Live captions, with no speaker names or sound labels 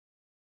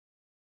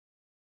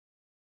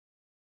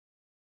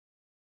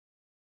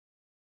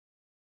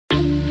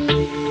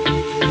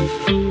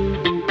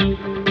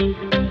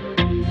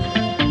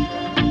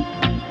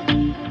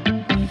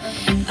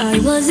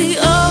was the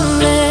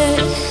only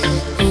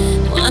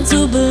one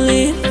to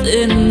believe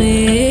in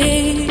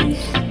me.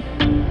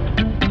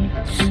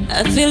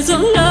 I feel so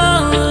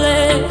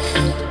lonely,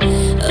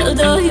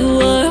 although you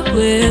were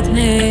with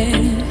me.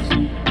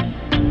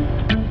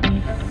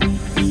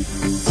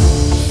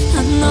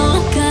 I know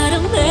I gotta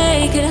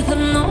make it, I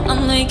know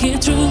I'll make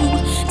it through,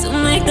 to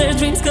make their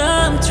dreams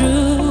come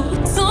true.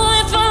 So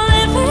if I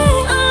live it,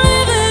 I'll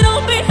leave it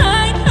all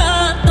behind.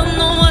 I don't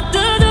know what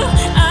to do,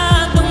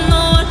 I don't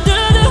know what to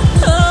do.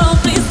 Oh,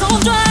 please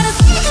don't try to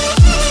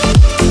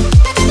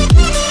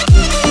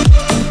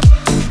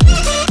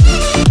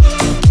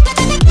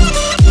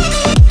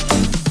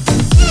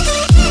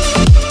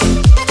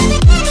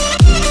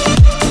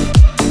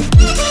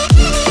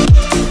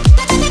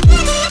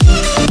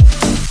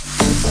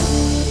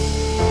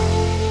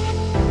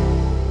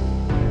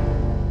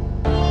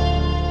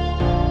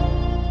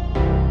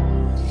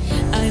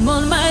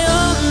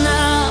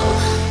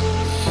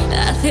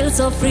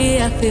so free,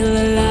 I feel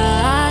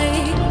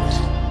alive.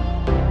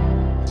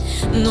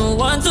 No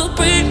one to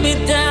bring me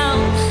down,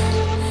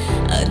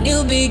 a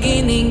new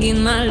beginning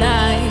in my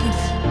life.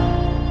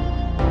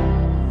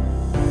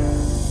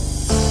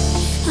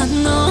 I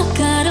know I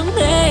gotta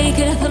make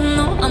it, I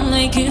know I'll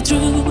make it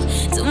through,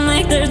 to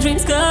make their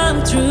dreams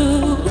come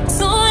true.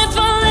 So if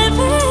I live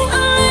it,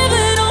 I'll leave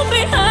it all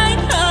behind.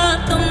 I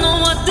don't know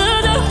what to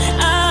do,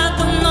 I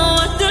don't know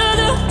what to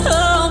do.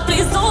 Oh,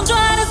 please don't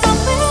try to stop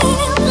me.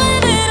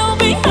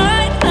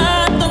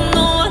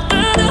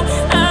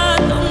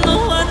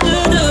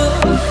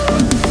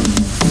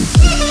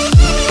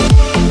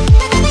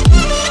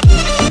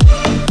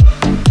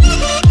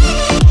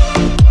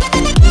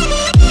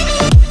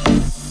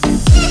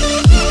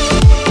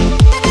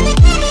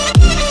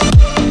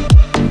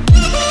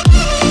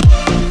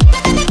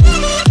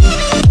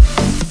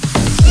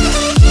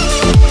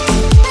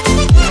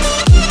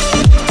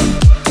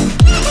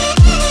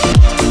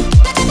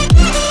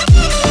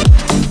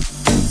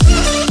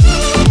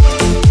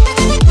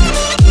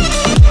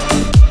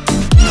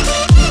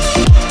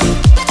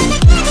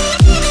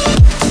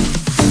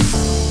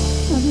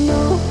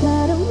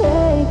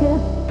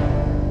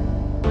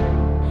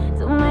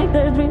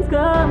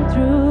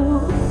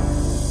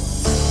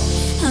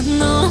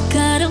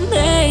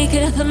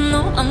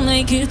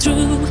 Make it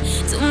through,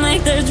 to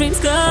make their dreams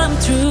come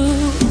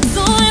true.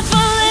 So if